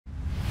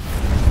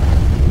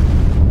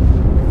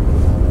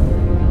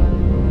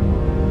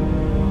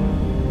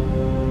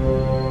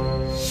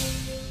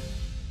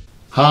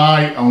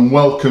Hi and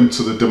welcome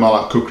to the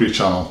Malat Cookery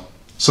channel.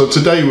 So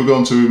today we're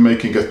going to be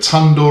making a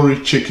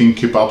tandoori chicken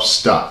kebab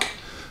stack.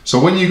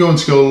 So when you go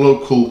into your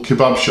local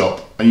kebab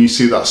shop and you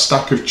see that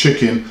stack of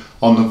chicken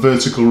on the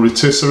vertical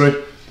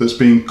rotisserie that's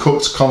being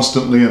cooked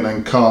constantly and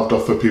then carved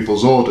off for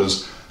people's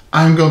orders,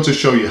 I'm going to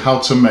show you how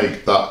to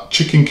make that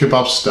chicken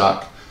kebab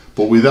stack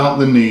but without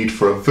the need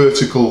for a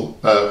vertical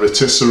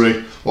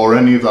rotisserie or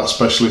any of that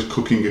specialist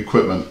cooking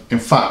equipment. In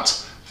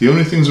fact, the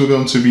only things we're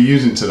going to be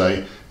using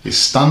today is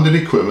standard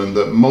equipment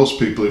that most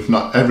people, if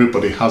not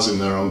everybody, has in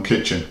their own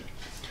kitchen.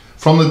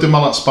 From the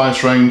Malat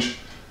spice range,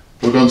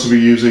 we're going to be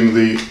using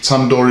the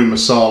Tandoori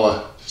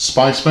masala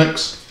spice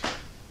mix.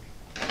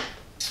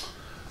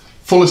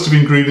 Full list of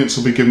ingredients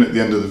will be given at the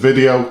end of the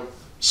video.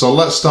 So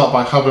let's start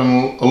by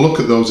having a look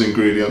at those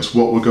ingredients,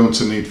 what we're going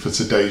to need for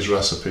today's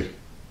recipe.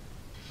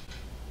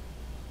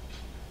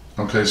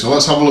 Okay, so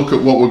let's have a look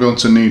at what we're going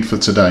to need for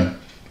today.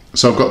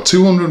 So I've got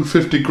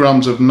 250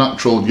 grams of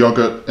natural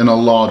yogurt in a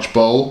large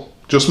bowl.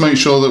 Just make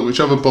sure that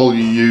whichever bowl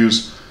you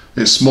use,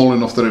 it's small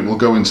enough that it will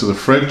go into the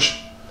fridge.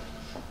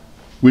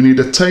 We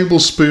need a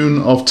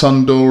tablespoon of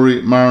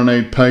tandoori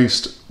marinade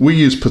paste. We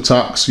use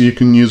Patak, so you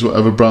can use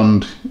whatever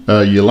brand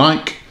you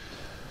like.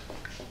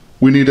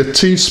 We need a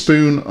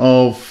teaspoon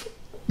of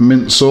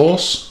mint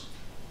sauce,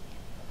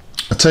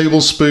 a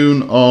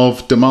tablespoon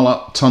of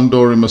Malat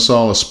tandoori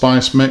masala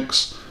spice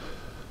mix.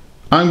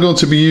 I'm going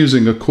to be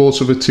using a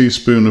quarter of a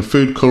teaspoon of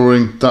food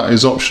colouring. That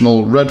is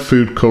optional, red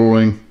food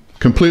colouring.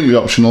 Completely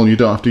optional, you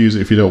don't have to use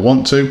it if you don't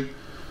want to.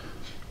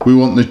 We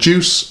want the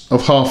juice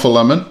of half a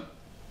lemon.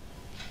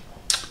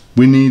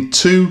 We need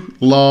 2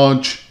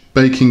 large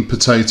baking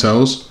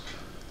potatoes.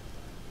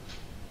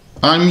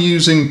 I'm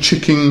using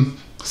chicken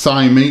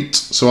thigh meat,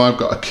 so I've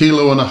got 1.5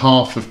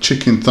 kilos of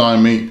chicken thigh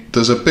meat.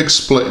 There's a big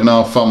split in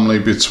our family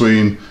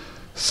between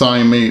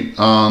thigh meat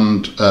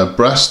and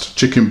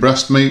chicken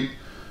breast meat.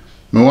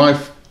 My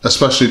wife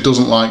especially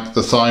doesn't like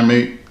the thigh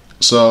meat,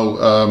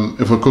 so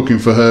if we're cooking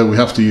for her we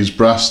have to use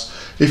breast.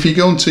 If you're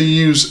going to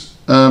use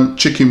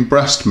chicken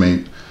breast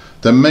meat,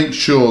 then make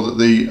sure that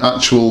the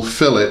actual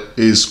fillet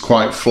is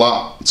quite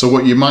flat. So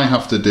what you might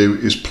have to do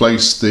is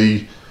place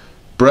the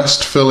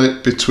breast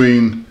fillet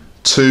between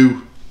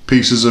 2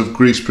 pieces of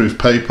greaseproof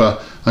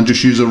paper and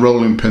just use a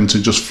rolling pin to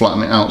just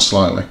flatten it out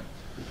slightly.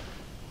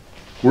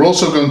 We're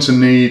also going to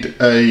need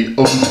an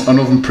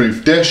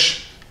oven-proof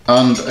dish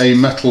and a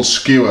metal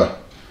skewer.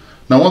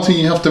 Now, one thing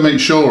you have to make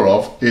sure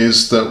of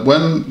is that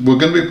when we're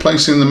going to be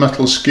placing the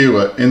metal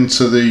skewer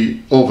into the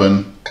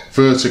oven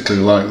vertically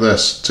like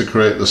this to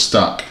create the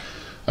stack,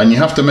 and you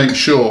have to make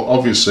sure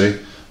obviously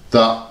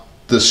that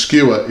the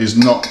skewer is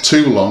not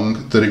too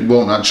long that it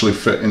won't actually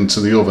fit into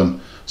the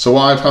oven. So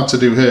what I've had to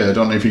do here, I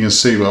don't know if you can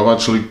see, but I've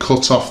actually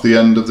cut off the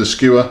end of the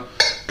skewer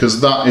because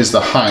that is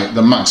the height,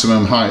 the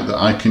maximum height that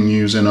I can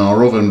use in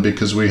our oven,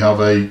 because we have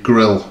a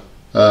grill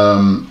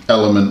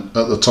element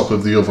at the top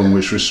of the oven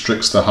which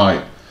restricts the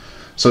height.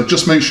 So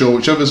just make sure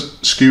whichever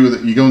skewer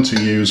that you're going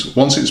to use,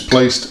 once it's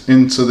placed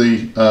into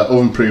the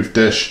oven-proof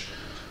dish,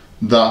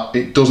 that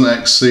it doesn't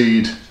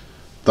exceed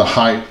the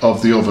height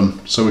of the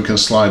oven, so we can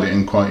slide it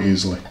in quite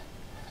easily.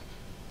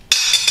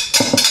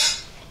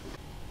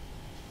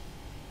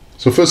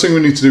 So first thing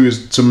we need to do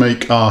is to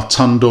make our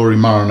tandoori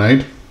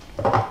marinade.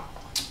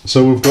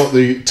 So we've got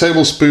the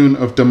tablespoon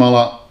of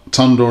Malat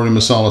tandoori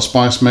masala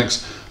spice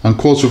mix and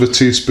 1/4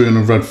 teaspoon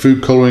of red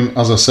food colouring.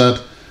 As I said,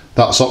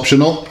 that's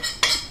optional.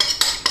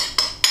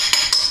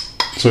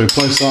 So we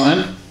place that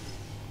in.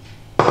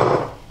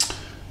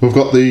 We've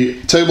got the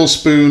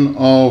tablespoon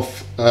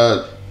of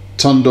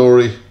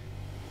tandoori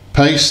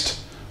paste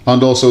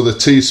and also the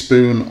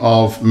teaspoon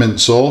of mint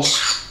sauce.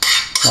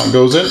 That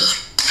goes in.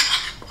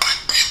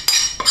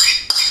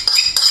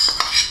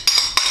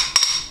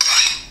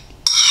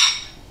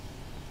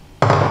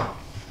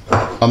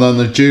 And then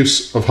the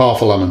juice of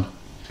half a lemon.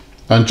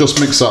 And just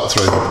mix that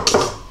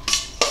through.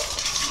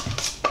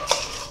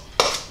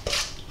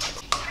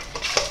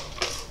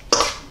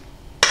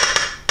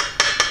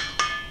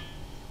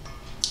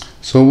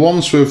 So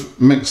once we've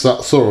mixed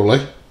that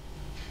thoroughly,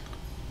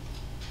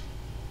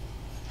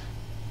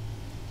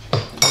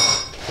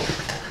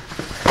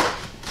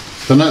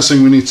 the next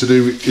thing we need to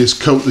do is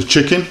coat the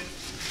chicken.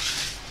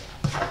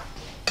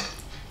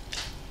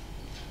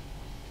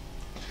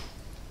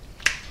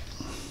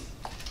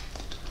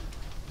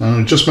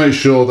 And just make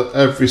sure that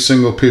every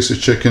single piece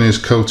of chicken is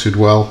coated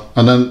well.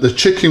 And then the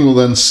chicken will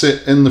then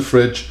sit in the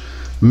fridge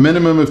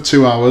minimum of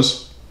 2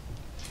 hours,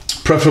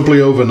 preferably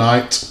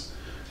overnight,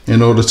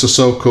 in order to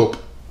soak up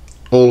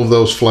all of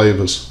those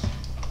flavours.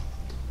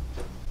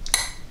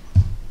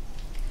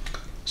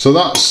 So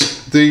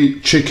that's the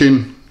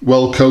chicken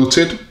well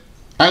coated.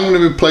 I'm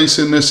going to be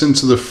placing this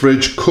into the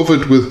fridge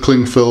covered with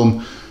cling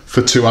film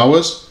for 2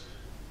 hours.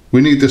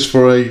 We need this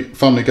for a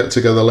family get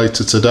together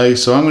later today,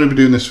 so I'm going to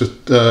be doing this for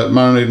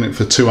marinating it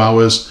for 2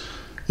 hours.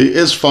 It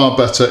is far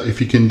better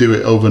if you can do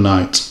it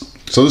overnight.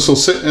 So this will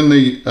sit in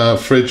the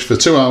fridge for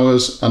 2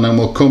 hours and then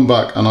we'll come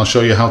back and I'll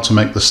show you how to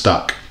make the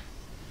stack.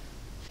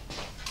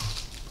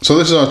 So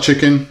this is our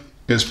chicken.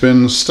 It's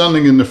been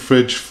standing in the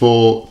fridge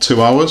for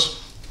 2 hours.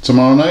 to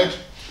marinade.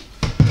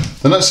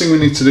 The next thing we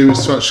need to do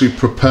is to actually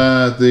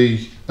prepare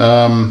the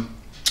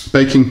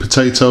baking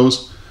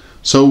potatoes.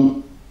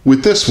 So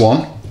with this one,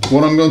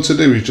 what I'm going to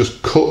do is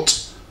just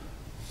cut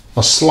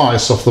a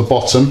slice off the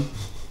bottom.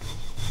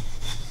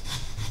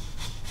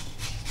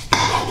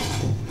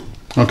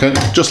 Okay,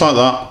 just like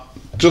that,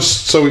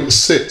 just so it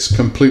sits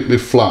completely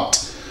flat.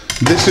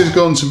 This is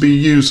going to be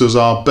used as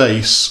our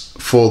base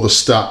for the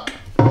stack.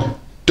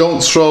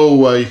 Don't throw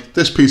away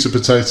this piece of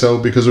potato,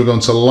 because we're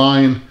going to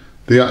line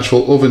the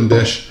actual oven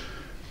dish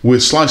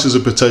with slices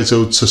of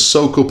potato to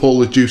soak up all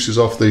the juices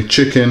off the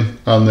chicken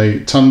and the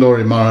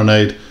tandoori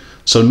marinade,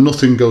 so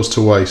nothing goes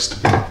to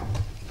waste.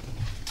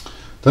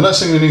 The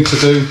next thing we need to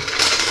do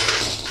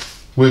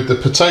with the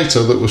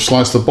potato that we've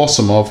sliced the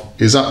bottom of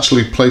is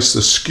actually place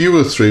the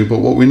skewer through, but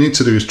what we need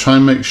to do is try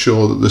and make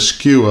sure that the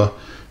skewer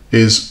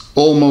is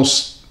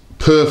almost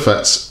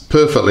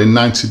perfectly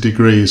 90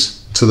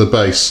 degrees to the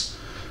base.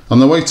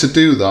 And the way to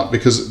do that,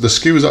 because the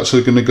skewer is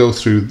actually going to go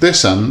through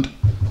this end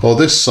or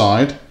this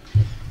side,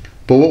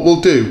 but what we'll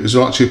do is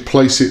we'll actually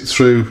place it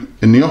through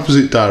in the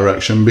opposite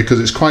direction, because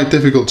it's quite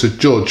difficult to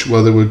judge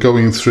whether we're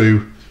going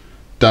through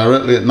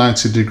directly at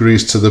 90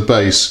 degrees to the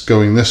base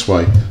going this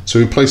way. So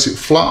we place it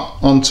flat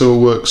onto a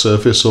work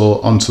surface or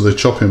onto the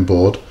chopping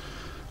board,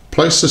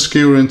 place the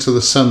skewer into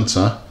the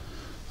center,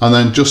 and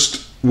then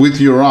just with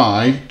your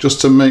eye,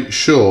 just to make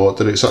sure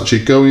that it's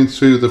actually going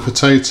through the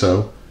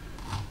potato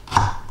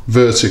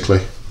vertically.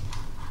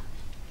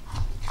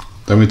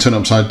 Then we turn it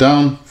upside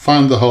down,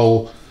 find the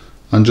hole,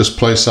 and just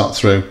place that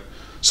through.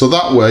 So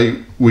that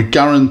way we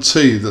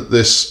guarantee that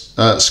this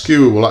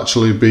skewer will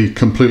actually be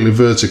completely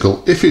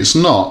vertical. If it's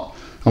not,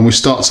 and we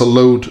start to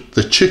load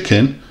the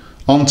chicken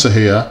onto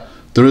here,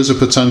 there is a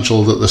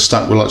potential that the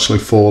stack will actually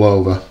fall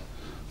over.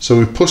 So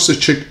we push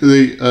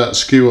the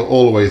skewer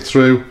all the way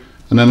through,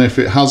 and then if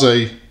it has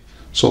a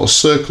sort of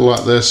circle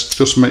like this,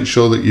 just make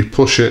sure that you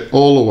push it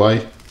all the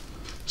way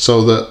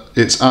so that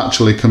it's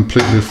actually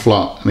completely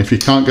flat. And if you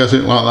can't get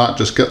it like that,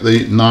 just get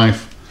the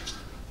knife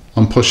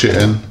and push it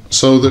in,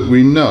 so that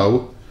we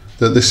know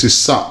that this is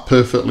sat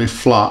perfectly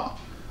flat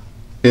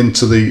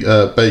into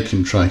the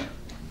baking tray.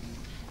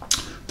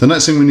 The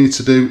next thing we need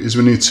to do is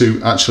we need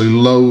to actually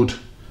load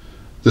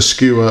the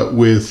skewer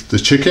with the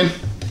chicken.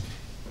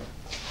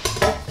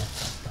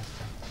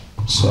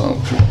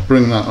 So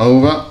bring that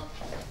over.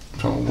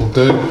 That's what we'll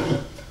do.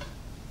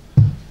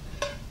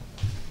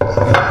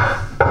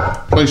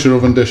 Place your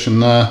oven dish in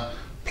there.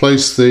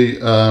 Place the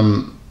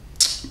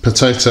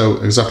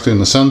potato exactly in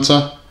the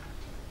center.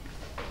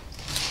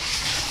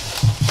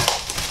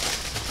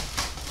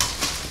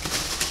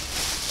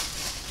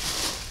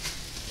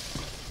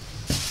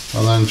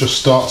 And then just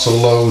start to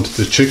load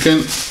the chicken.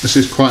 This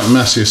is quite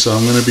messy, so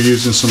I'm going to be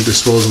using some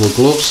disposable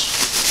gloves.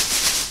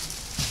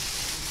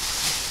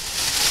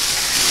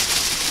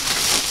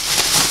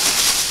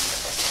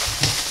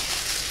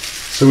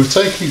 So we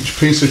take each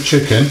piece of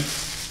chicken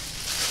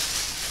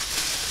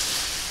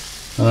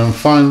and then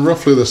find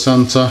roughly the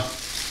center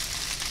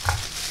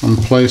and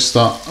place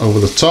that over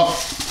the top.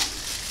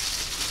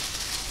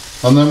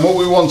 And then what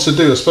we want to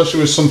do,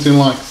 especially with something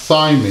like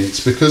thigh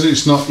meats, because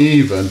it's not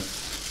even,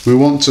 we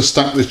want to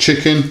stack the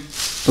chicken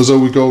as though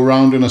we go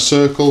around in a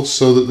circle,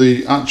 so that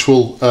the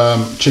actual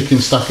chicken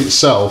stack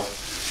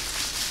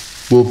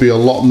itself will be a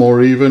lot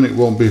more even. It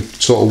won't be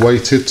sort of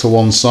weighted to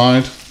one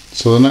side.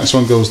 So the next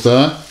one goes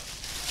there.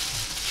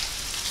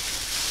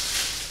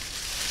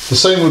 The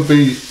same would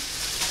be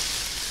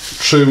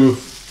true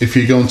if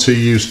you're going to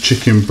use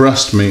chicken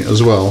breast meat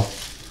as well.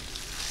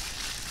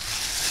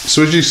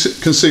 So as you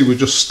can see, we're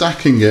just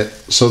stacking it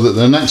so that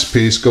the next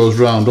piece goes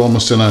round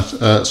almost in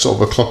a sort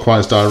of a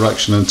clockwise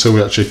direction until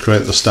we actually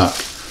create the stack.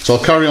 So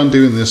I'll carry on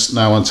doing this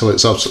now until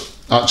it's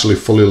actually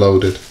fully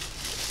loaded.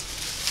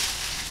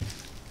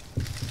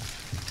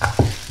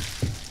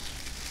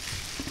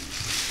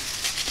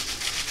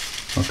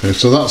 Okay,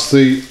 so that's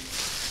the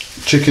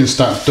chicken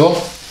stack done.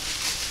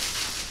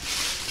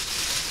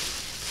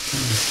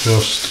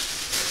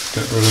 Just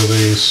get rid of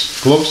these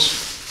gloves.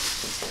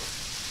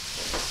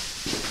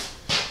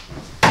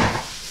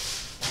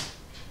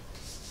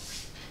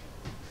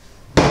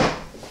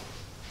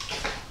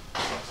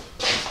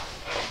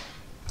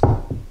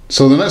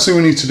 So the next thing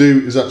we need to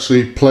do is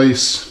actually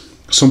place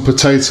some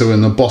potato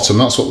in the bottom.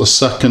 That's what the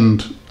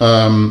second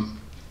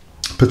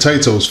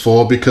potato is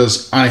for,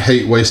 because I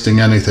hate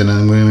wasting anything,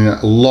 and we're going to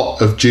get a lot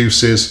of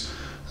juices,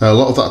 a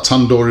lot of that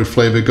tandoori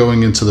flavour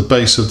going into the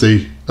base of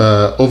the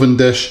oven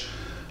dish,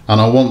 and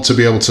I want to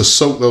be able to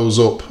soak those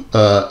up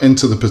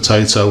into the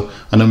potato,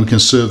 and then we can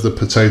serve the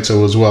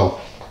potato as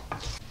well.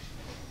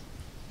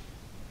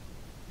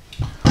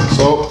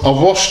 So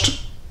I've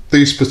washed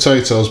these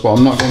potatoes, but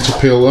I'm not going to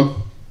peel them.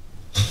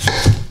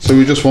 So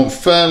we just want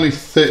fairly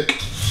thick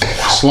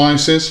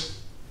slices.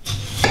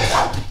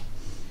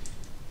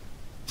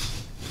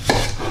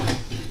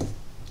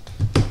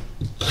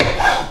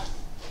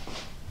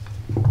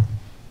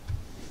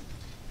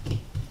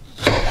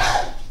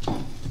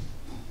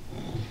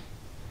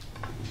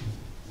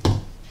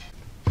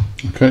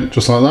 Okay,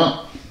 just like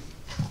that.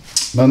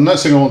 Now, the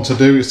next thing I want to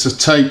do is to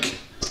take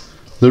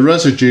the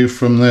residue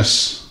from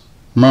this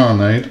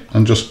marinade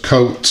and just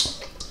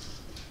coat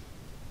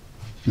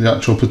the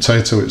actual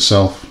potato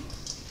itself.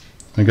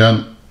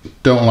 Again,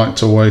 don't like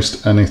to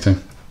waste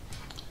anything.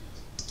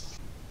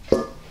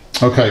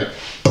 Okay,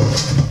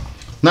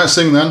 next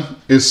thing then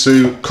is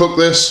to cook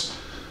this.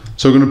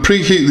 So we're going to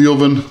preheat the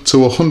oven to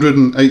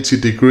 180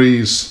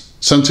 degrees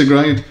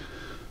centigrade,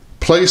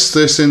 place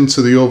this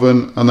into the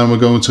oven, and then we're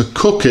going to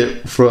cook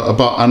it for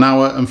about an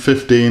hour and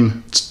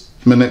 15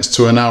 minutes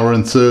to an hour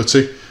and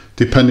 30,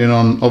 depending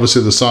on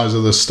obviously the size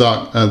of the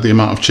stack, the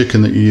amount of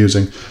chicken that you're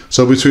using.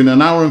 So between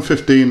an hour and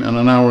 15 and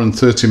an hour and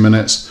 30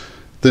 minutes,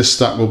 this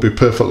stack will be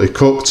perfectly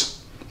cooked,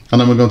 and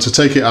then we're going to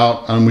take it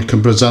out and we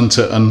can present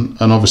it and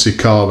obviously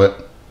carve it.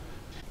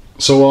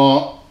 So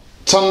our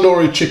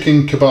tandoori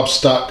chicken kebab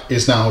stack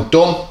is now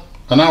done.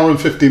 An hour and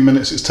 15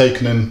 minutes it's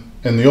taken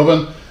in the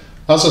oven.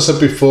 As I said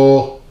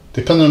before,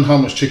 depending on how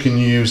much chicken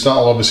you use,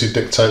 that'll obviously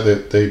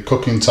dictate the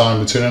cooking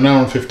time between an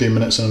hour and 15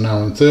 minutes and an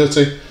hour and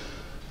 30.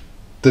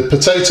 The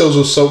potatoes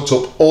have soaked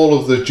up all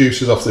of the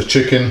juices off the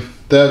chicken.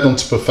 They're done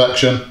to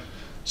perfection.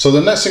 So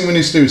the next thing we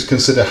need to do is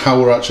consider how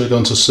we're actually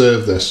going to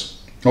serve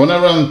this.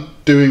 Whenever I'm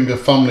doing a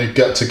family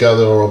get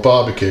together or a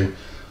barbecue,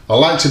 I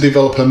like to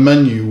develop a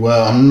menu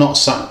where I'm not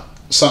sat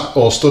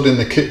or stood in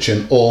the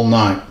kitchen all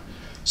night.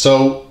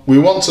 So we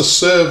want to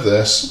serve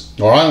this,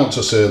 or I want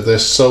to serve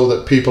this, so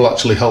that people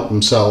actually help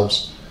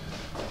themselves.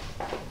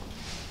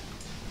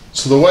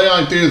 So the way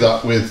I do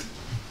that with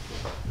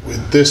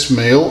this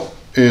meal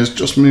is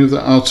just move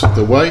that out of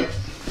the way.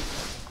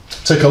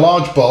 Take a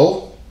large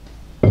bowl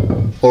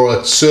or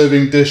a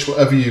serving dish,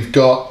 whatever you've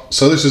got.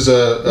 So this is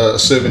a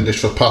serving dish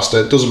for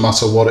pasta. It doesn't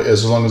matter what it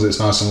is as long as it's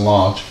nice and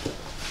large.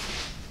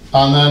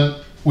 And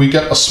then we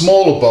get a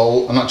smaller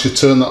bowl and actually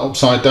turn that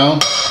upside down,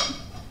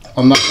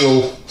 and that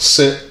will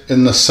sit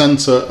in the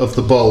center of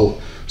the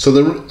bowl.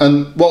 So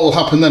and what will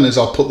happen then is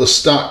I'll put the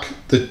stack,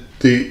 the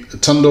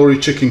tandoori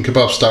chicken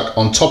kebab stack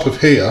on top of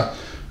here,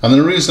 and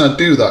the reason I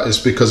do that is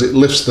because it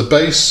lifts the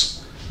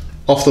base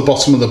off the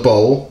bottom of the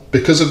bowl.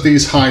 Because of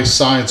these high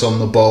sides on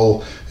the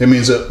bowl, it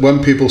means that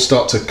when people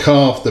start to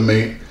carve the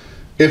meat,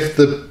 if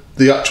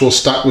the actual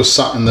stack was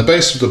sat in the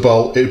base of the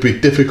bowl, it would be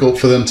difficult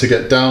for them to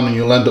get down, and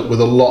you'll end up with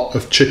a lot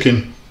of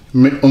chicken,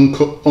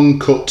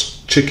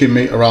 uncut chicken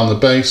meat around the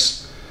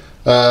base,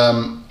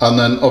 and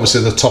then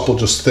obviously the top will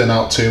just thin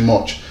out too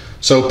much.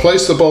 So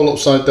place the bowl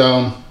upside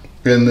down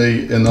in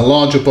the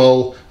larger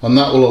bowl, and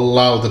that will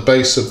allow the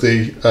base of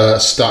the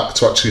stack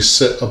to actually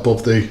sit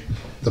above the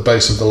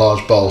base of the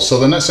large bowl. So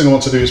the next thing I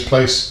want to do is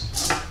place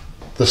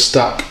the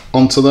stack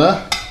onto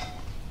there.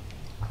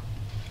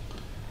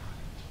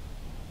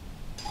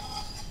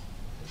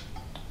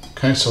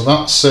 Okay, so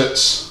that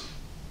sits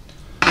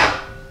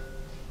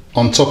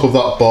on top of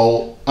that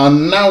bowl.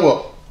 And now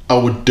what I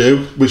would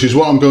do, which is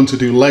what I'm going to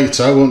do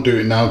later, I won't do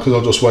it now because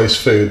I'll just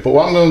waste food, but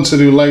what I'm going to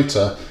do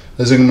later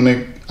is I'm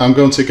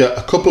going to get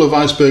a couple of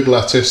iceberg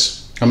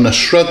lettuce, I'm going to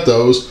shred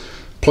those,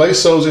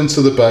 place those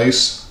into the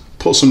base,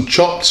 put some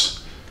chopped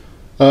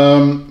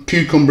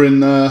cucumber in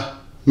there,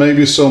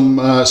 maybe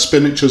some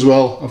spinach as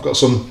well. I've got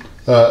some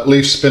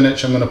leaf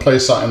spinach, I'm going to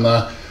place that in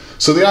there.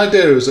 So the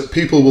idea is that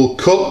people will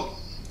cut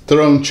their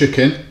own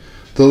chicken,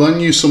 they'll then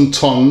use some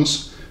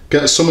tongs,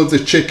 get some of the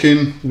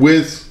chicken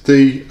with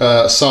the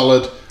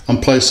salad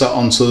and place that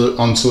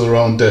onto their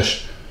own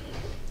dish.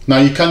 Now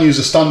you can use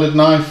a standard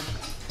knife,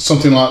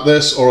 something like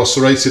this, or a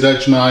serrated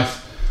edge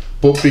knife,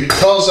 but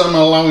because I'm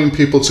allowing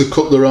people to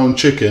cook their own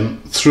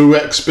chicken through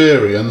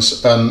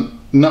experience, and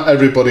not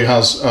everybody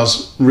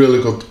has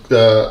really good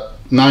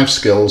knife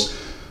skills,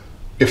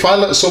 if I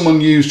let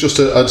someone use just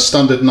a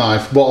standard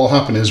knife, what will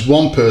happen is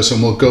one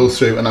person will go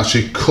through and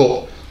actually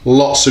cut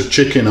lots of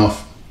chicken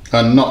off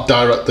and not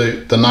direct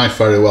the knife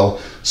very well.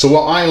 So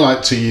what I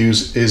like to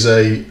use is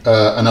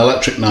an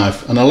electric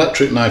knife. An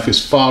electric knife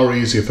is far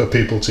easier for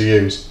people to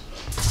use.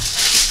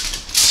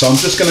 So I'm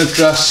just going to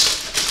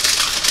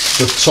dress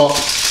the top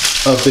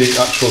of the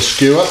actual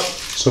skewer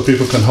so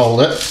people can hold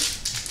it.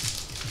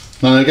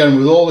 And again,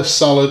 with all this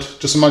salad,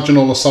 just imagine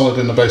all the salad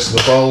in the base of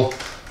the bowl.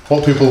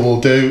 What people will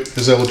do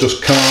is they will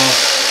just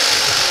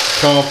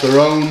carve their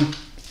own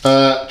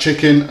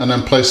chicken and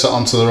then place it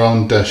onto their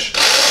own dish.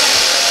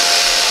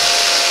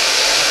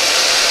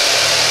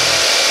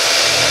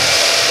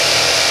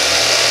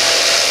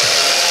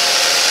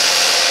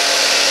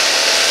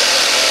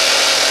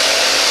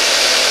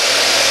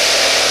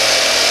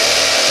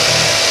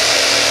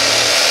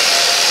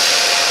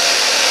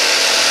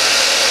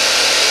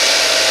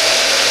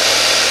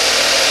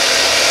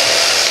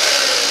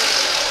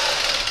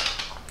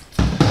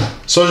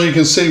 So as you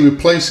can see, with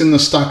placing the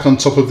stack on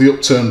top of the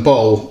upturned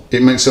bowl,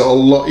 it makes it a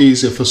lot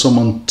easier for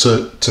someone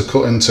to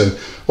cut into.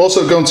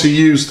 Also going to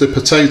use the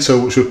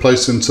potato, which we've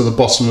placed into the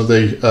bottom of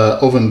the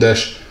oven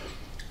dish,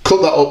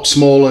 cut that up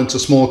smaller into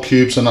small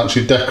cubes and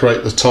actually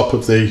decorate the top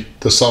of the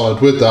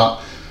salad with that.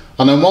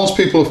 And then once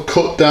people have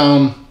cut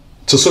down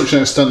to such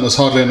an extent there's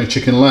hardly any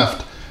chicken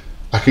left,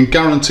 I can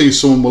guarantee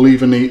someone will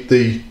even eat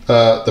the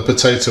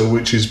potato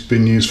which has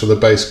been used for the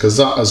base, because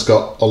that has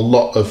got a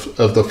lot of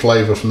the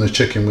flavour from the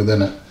chicken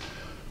within it.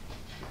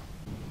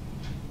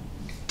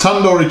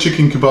 Tandoori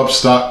chicken kebab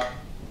stack,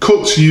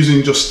 cooked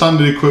using just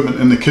standard equipment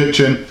in the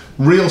kitchen,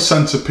 real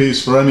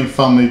centerpiece for any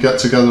family get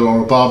together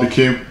or a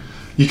barbecue.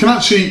 You can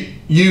actually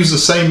use the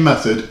same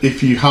method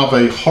if you have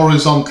a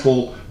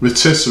horizontal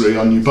rotisserie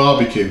on your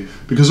barbecue,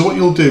 because what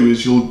you'll do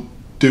is you'll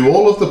do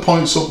all of the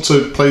points up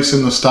to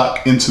placing the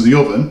stack into the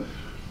oven,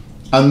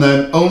 and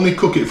then only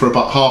cook it for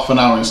about half an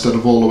hour instead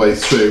of all the way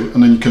through,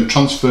 and then you can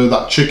transfer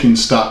that chicken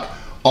stack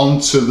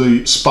onto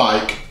the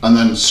spike and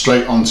then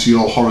straight onto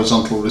your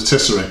horizontal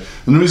rotisserie.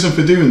 And the reason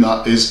for doing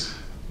that is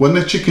when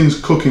the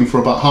chicken's cooking for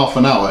about half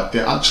an hour, it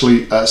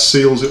actually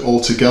seals it all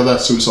together,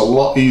 so it's a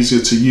lot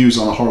easier to use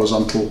on a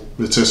horizontal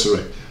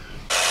rotisserie.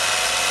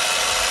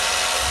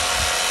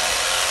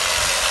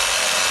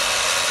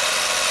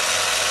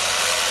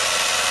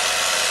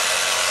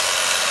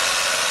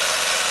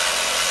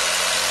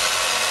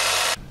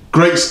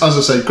 Great, as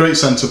I say, great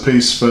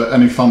centerpiece for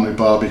any family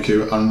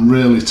barbecue and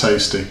really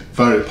tasty,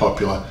 very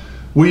popular.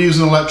 We use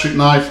an electric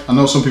knife. I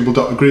know some people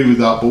don't agree with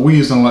that, but we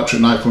use an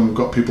electric knife when we've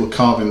got people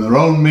carving their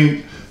own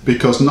meat,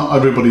 because not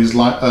everybody's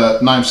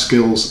knife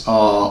skills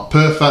are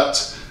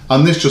perfect,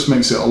 and this just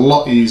makes it a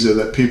lot easier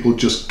that people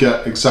just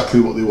get exactly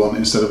what they want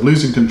instead of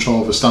losing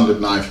control of a standard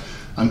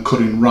knife and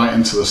cutting right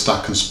into the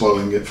stack and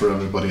spoiling it for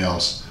everybody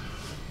else.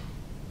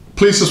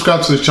 Please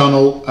subscribe to the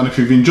channel, and if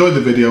you've enjoyed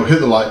the video, hit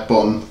the like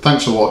button.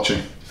 Thanks for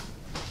watching.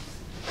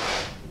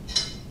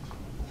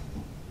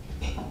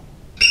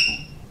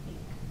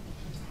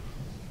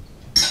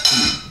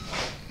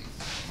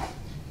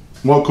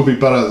 What could be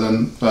better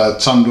than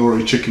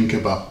tandoori chicken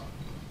kebab?